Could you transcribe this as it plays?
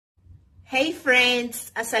Hey friends,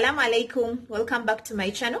 assalamu alaikum. Welcome back to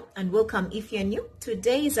my channel and welcome if you're new.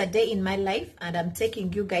 Today is a day in my life and I'm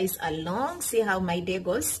taking you guys along, see how my day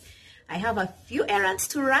goes. I have a few errands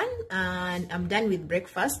to run and I'm done with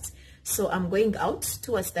breakfast. So I'm going out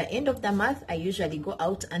towards the end of the month. I usually go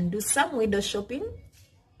out and do some window shopping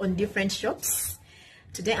on different shops.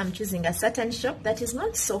 Today I'm choosing a certain shop that is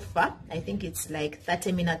not so far. I think it's like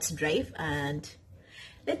 30 minutes drive and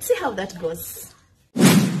let's see how that goes.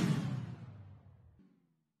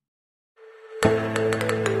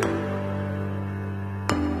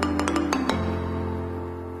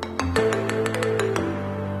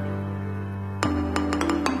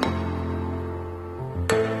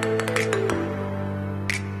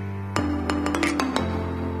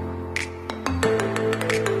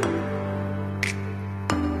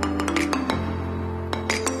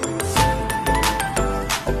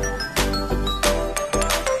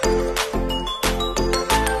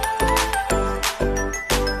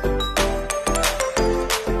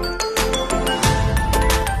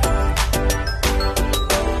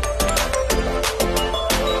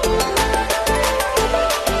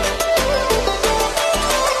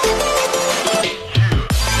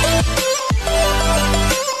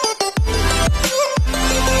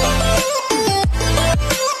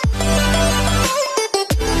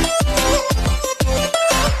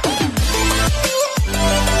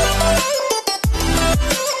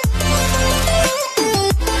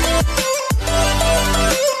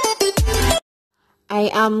 I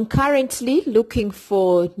am currently looking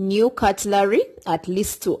for new cutlery, at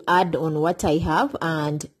least to add on what I have,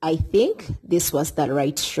 and I think this was the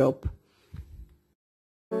right shop.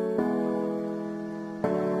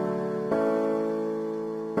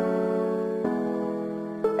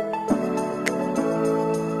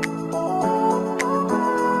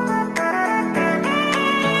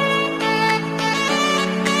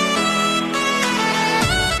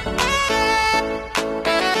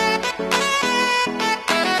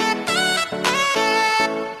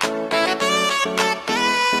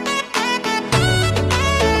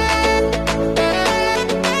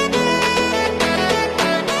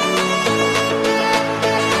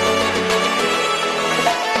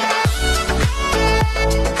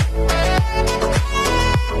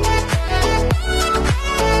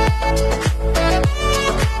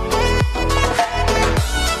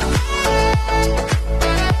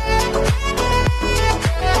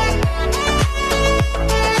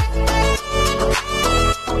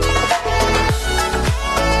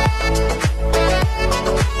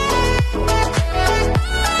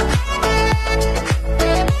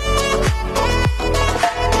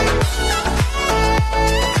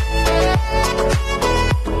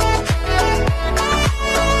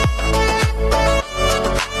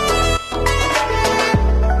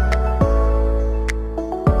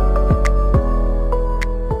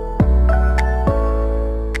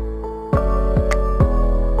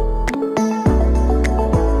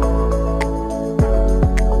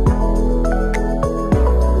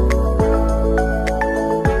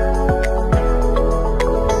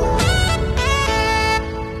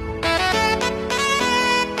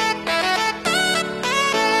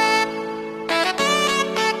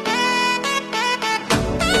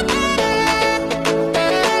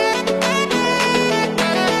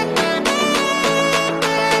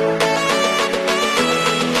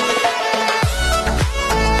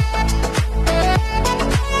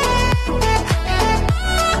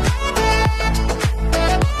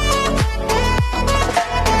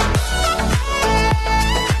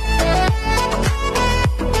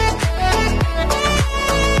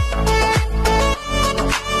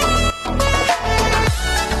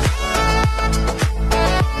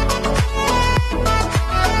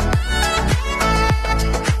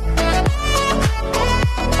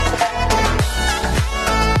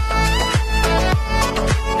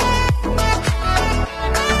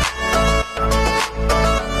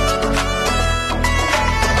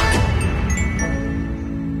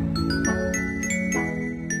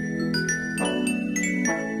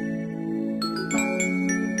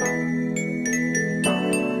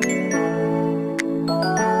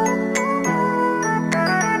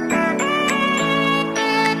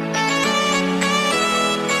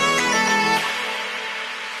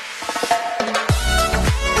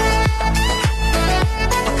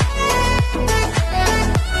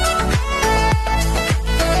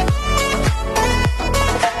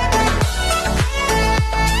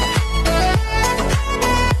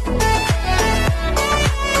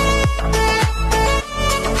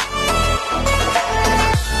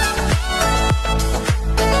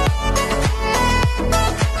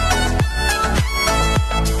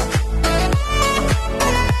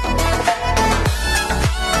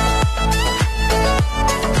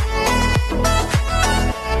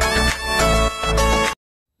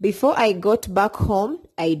 before I got back home,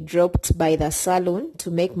 I dropped by the salon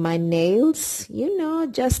to make my nails, you know,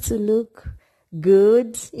 just to look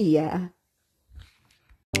good. Yeah.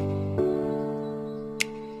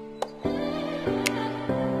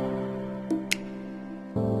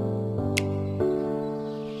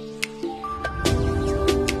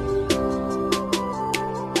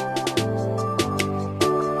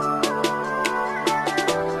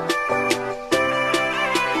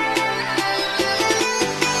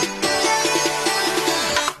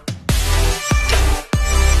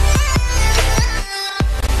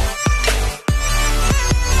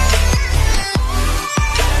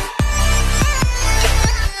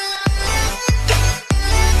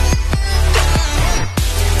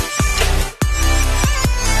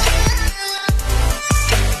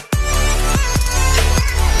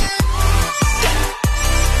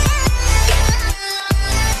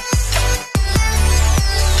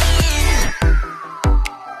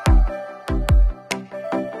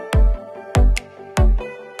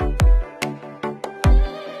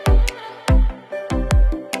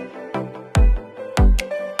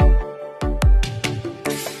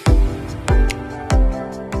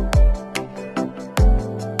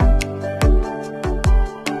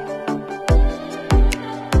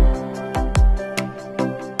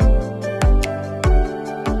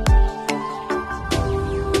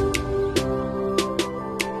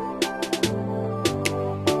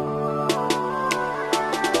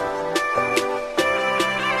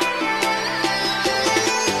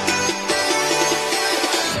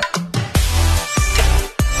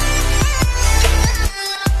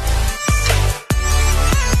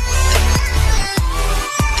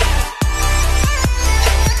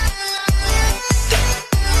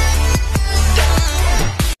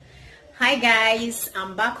 Hi guys,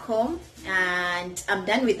 I'm back home and I'm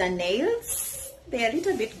done with the nails. They're a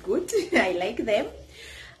little bit good. I like them.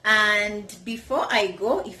 And before I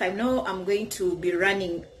go, if I know I'm going to be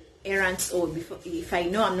running errands, or if I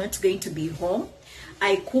know I'm not going to be home,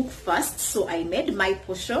 I cook first. So I made my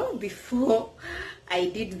posho before I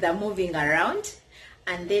did the moving around.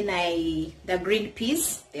 And then the green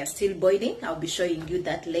peas, they are still boiling. I'll be showing you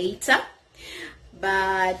that later.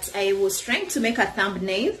 But I was trying to make a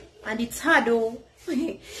thumbnail, and it's hard. Oh,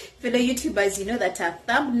 fellow YouTubers, you know that a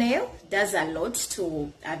thumbnail does a lot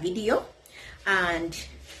to a video, and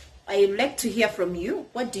I would like to hear from you.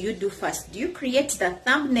 What do you do first? Do you create the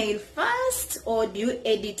thumbnail first, or do you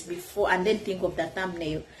edit before and then think of the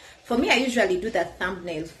thumbnail? For me, I usually do the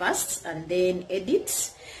thumbnail first and then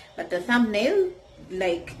edit. But the thumbnail,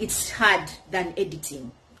 like, it's hard than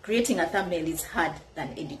editing. Creating a thumbnail is hard than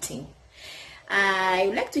editing. I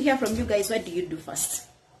would like to hear from you guys. What do you do first?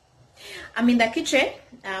 I'm in the kitchen.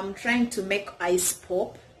 I'm trying to make ice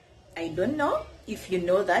pop. I don't know if you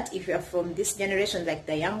know that, if you're from this generation, like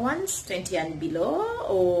the young ones, 20 and below,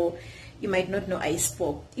 or you might not know ice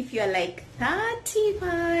pop. If you're like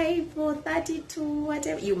 35 or 32,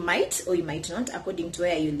 whatever, you might or you might not, according to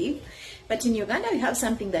where you live. But in Uganda, we have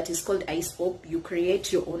something that is called ice pop. You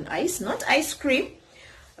create your own ice, not ice cream.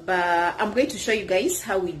 But I'm going to show you guys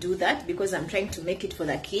how we do that, because I'm trying to make it for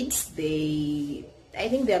the kids. I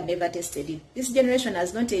think they have never tasted it. This generation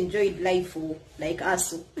has not enjoyed life like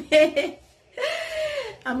us.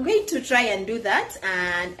 I'm going to try and do that,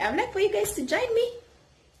 and I would like for you guys to join me.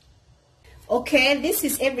 Okay, this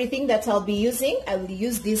is everything that I'll be using. I will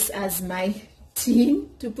use this as my tin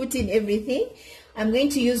to put in everything. I'm going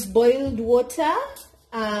to use boiled water,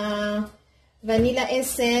 vanilla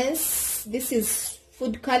essence. This is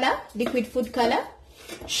food color, liquid food color,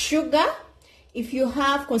 sugar. If you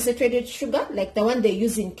have concentrated sugar, like the one they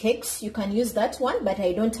use in cakes, you can use that one, but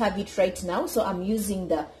I don't have it right now, so I'm using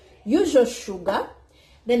the usual sugar.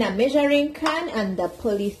 Then a measuring can and the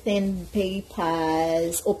polythene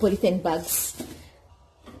papers or polythene bags,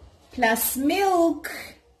 plus milk.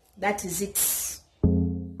 That is it.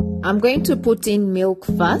 I'm going to put in milk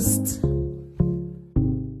first.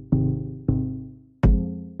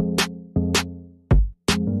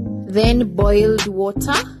 Then boiled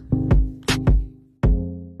water.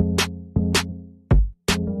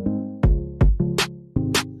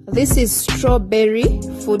 This is strawberry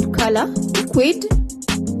food color liquid.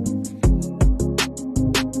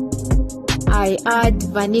 I add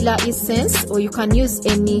vanilla essence, or you can use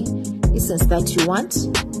any essence that you want.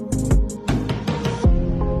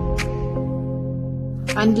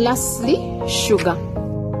 And lastly, sugar.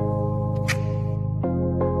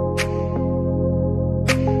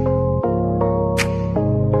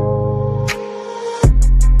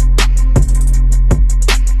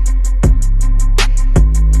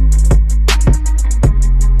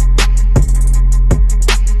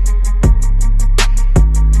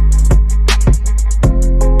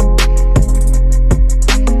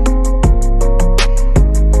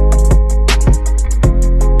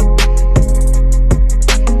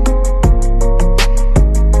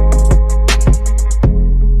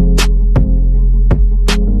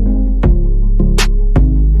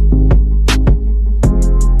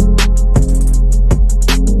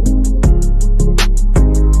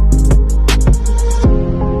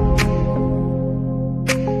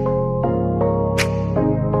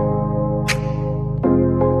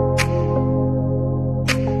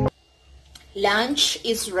 lunch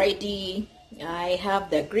is ready. I have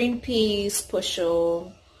the green peas,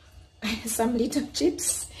 posho, some little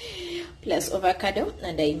chips, plus avocado,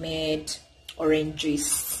 and I made orange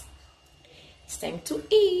juice. It's time to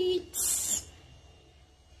eat.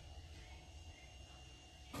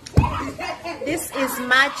 This is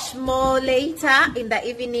much more later in the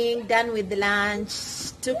evening, done with the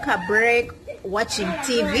lunch, took a break watching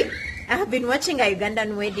TV. I have been watching a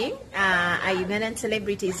Ugandan wedding. A Ugandan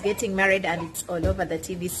celebrity is getting married and it's all over the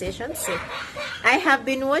TV station. So I have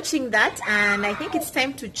been watching that, and I think it's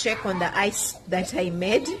time to check on the ice that I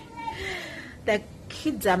made. The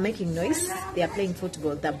kids are making noise. They are playing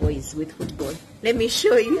football, the boys with football. Let me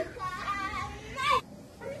show you.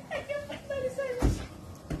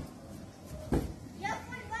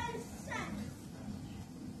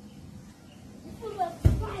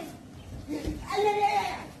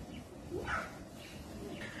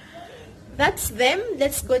 That's them.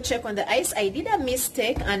 Let's go check on the ice. I did a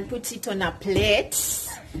mistake and put it on a plate,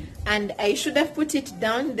 and I should have put it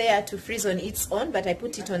down there to freeze on its own, but I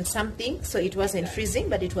put it on something so it wasn't freezing,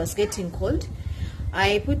 but it was getting cold.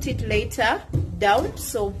 I put it later down,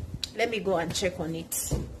 so let me go and check on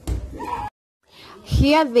it.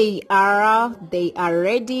 Here they are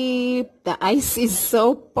ready. The ice is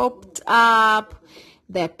so popped up.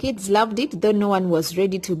 The kids loved it, though no one was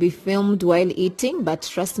ready to be filmed while eating, but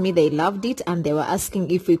trust me, they loved it, and they were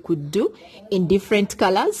asking if we could do in different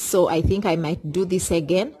colors, so I think I might do this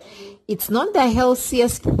again. It's not the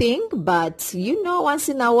healthiest thing, but you know, once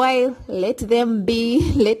in a while, let them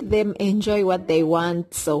be, let them enjoy what they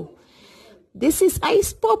want. So this is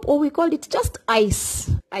ice pop, or we call it just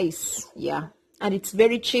ice, yeah, and it's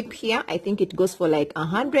very cheap here. I think it goes for like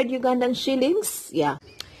 100 Ugandan shillings, yeah.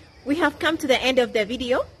 We have come to the end of the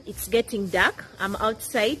video. It's getting dark. I'm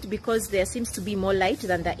outside because there seems to be more light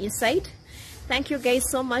than the inside. Thank you guys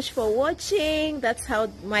so much for watching. That's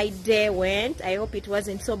how my day went. I hope it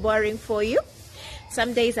wasn't so boring for you.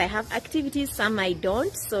 Some days I have activities, some I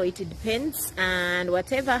don't, so it depends. And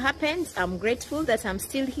whatever happens, I'm grateful that I'm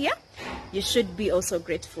still here. You should be also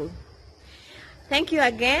grateful. Thank you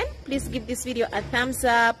again. Please give this video a thumbs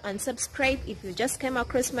up and subscribe if you just came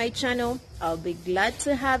across my channel. I'll be glad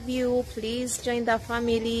to have you. Please join the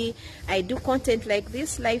family. I do content like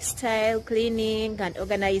this: lifestyle, cleaning, and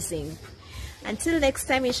organizing. Until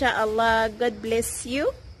next time, inshallah, God bless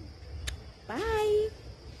you. Bye.